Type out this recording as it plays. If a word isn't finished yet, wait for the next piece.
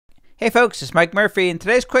Hey folks, it's Mike Murphy, and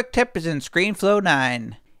today's quick tip is in Screenflow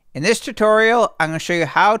 9. In this tutorial, I'm going to show you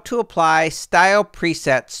how to apply style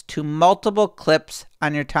presets to multiple clips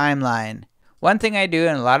on your timeline. One thing I do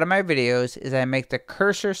in a lot of my videos is I make the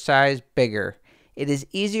cursor size bigger. It is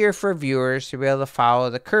easier for viewers to be able to follow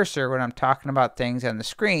the cursor when I'm talking about things on the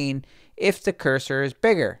screen if the cursor is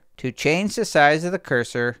bigger. To change the size of the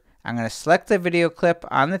cursor, I'm going to select the video clip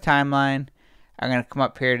on the timeline. I'm going to come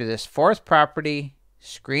up here to this fourth property,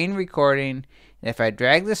 screen recording, and if I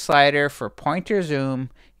drag the slider for pointer zoom,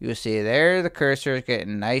 you'll see there the cursor is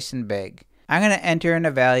getting nice and big. I'm going to enter in a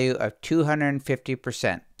value of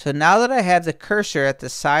 250%. So now that I have the cursor at the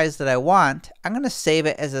size that I want, I'm going to save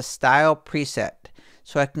it as a style preset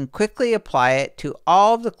so I can quickly apply it to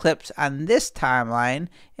all of the clips on this timeline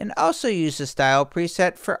and also use the style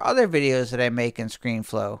preset for other videos that I make in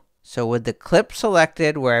Screenflow. So with the clip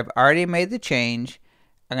selected where I've already made the change,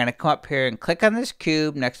 I'm going to come up here and click on this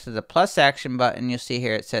cube next to the plus action button. You'll see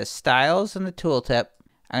here it says styles in the tooltip.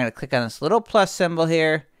 I'm going to click on this little plus symbol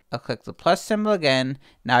here. I'll click the plus symbol again.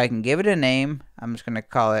 Now I can give it a name. I'm just going to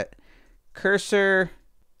call it cursor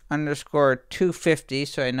underscore 250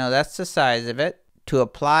 so I know that's the size of it. To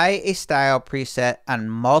apply a style preset on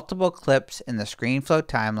multiple clips in the Screenflow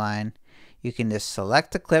timeline, you can just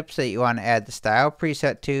select the clips that you want to add the style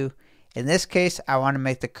preset to. In this case, I want to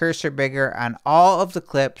make the cursor bigger on all of the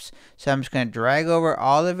clips, so I'm just going to drag over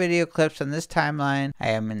all the video clips on this timeline. I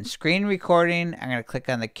am in screen recording. I'm going to click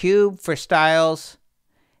on the cube for styles,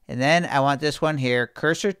 and then I want this one here,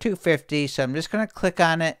 cursor 250, so I'm just going to click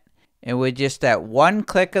on it, and with just that one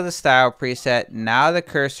click of the style preset, now the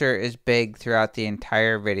cursor is big throughout the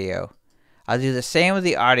entire video. I'll do the same with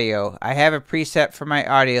the audio. I have a preset for my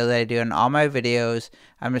audio that I do in all my videos.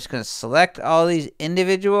 I'm just going to select all these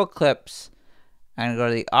individual clips. I'm going to go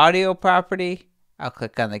to the audio property. I'll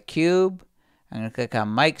click on the cube. I'm going to click on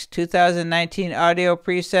Mike's 2019 audio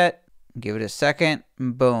preset. Give it a second.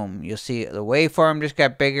 And boom. You'll see the waveform just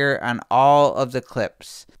got bigger on all of the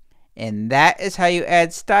clips. And that is how you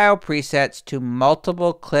add style presets to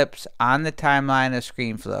multiple clips on the timeline of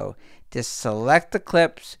Screenflow. Just select the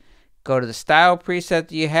clips. Go to the style preset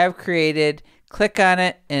that you have created, click on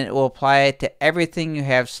it, and it will apply it to everything you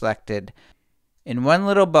have selected. And one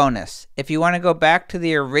little bonus, if you want to go back to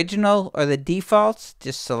the original or the defaults,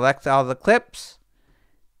 just select all the clips,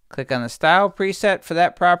 click on the style preset for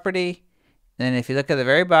that property, and then if you look at the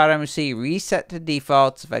very bottom, you see reset to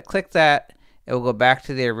defaults. If I click that, it will go back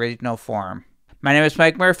to the original form. My name is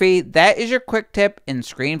Mike Murphy. That is your quick tip in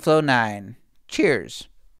Screenflow 9. Cheers.